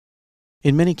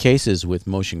In many cases with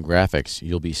motion graphics,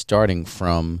 you'll be starting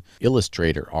from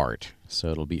Illustrator art.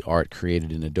 So it'll be art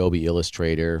created in Adobe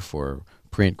Illustrator for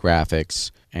print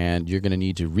graphics, and you're going to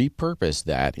need to repurpose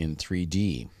that in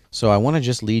 3D. So I want to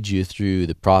just lead you through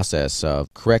the process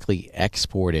of correctly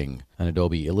exporting an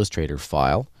Adobe Illustrator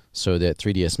file so that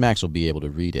 3ds Max will be able to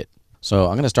read it. So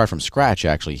I'm going to start from scratch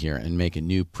actually here and make a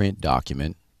new print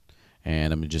document,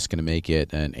 and I'm just going to make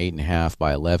it an 8.5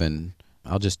 by 11.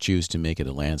 I'll just choose to make it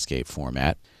a landscape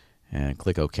format and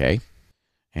click OK.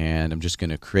 And I'm just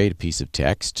going to create a piece of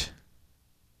text.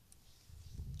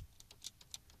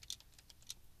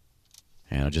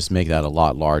 And I'll just make that a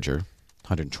lot larger,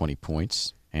 120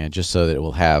 points. And just so that it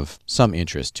will have some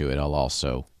interest to it, I'll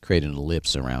also create an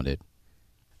ellipse around it.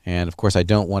 And of course I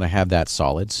don't want to have that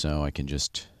solid, so I can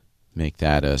just make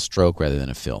that a stroke rather than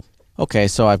a fill. Okay,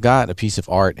 so I've got a piece of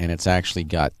art and it's actually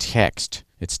got text.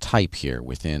 It's type here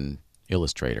within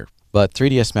Illustrator. But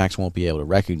 3ds Max won't be able to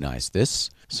recognize this,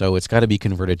 so it's got to be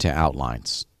converted to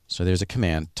outlines. So there's a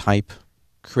command, type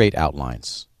create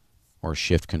outlines, or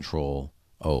Shift Control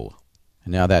O.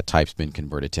 And now that type's been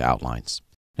converted to outlines.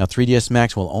 Now 3ds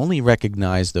Max will only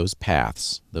recognize those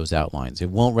paths, those outlines. It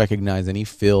won't recognize any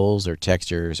fills or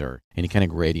textures or any kind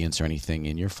of gradients or anything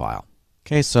in your file.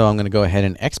 Okay, so I'm going to go ahead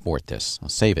and export this. I'll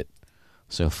save it.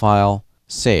 So File,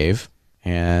 Save.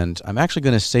 And I'm actually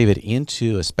going to save it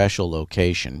into a special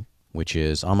location, which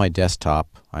is on my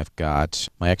desktop. I've got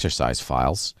my exercise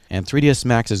files. And 3ds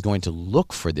Max is going to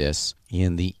look for this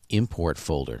in the Import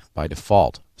folder by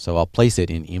default. So I'll place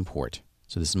it in Import.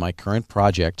 So this is my current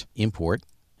project, Import.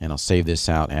 And I'll save this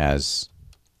out as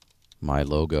my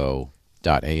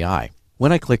logo.ai.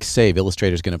 When I click Save,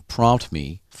 Illustrator is going to prompt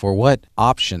me for what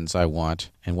options I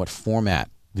want and what format.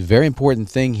 The very important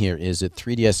thing here is that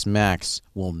 3ds Max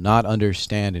will not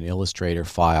understand an Illustrator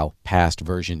file past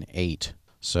version 8.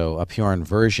 So up here on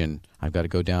version, I've got to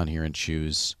go down here and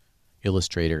choose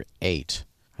Illustrator 8.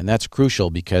 And that's crucial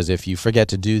because if you forget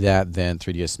to do that, then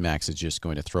 3ds Max is just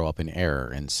going to throw up an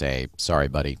error and say, sorry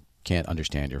buddy, can't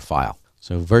understand your file.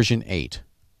 So version 8.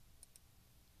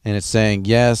 And it's saying,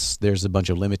 yes, there's a bunch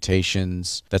of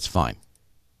limitations. That's fine.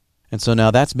 And so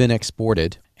now that's been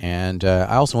exported. And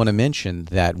I also want to mention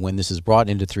that when this is brought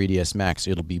into 3ds Max,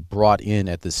 it'll be brought in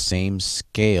at the same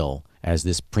scale as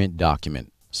this print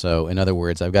document. So in other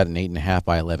words, I've got an 8.5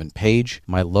 by 11 page.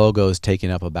 My logo is taking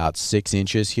up about 6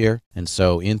 inches here. And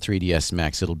so in 3ds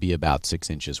Max, it'll be about 6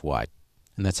 inches wide.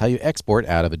 And that's how you export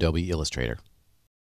out of Adobe Illustrator.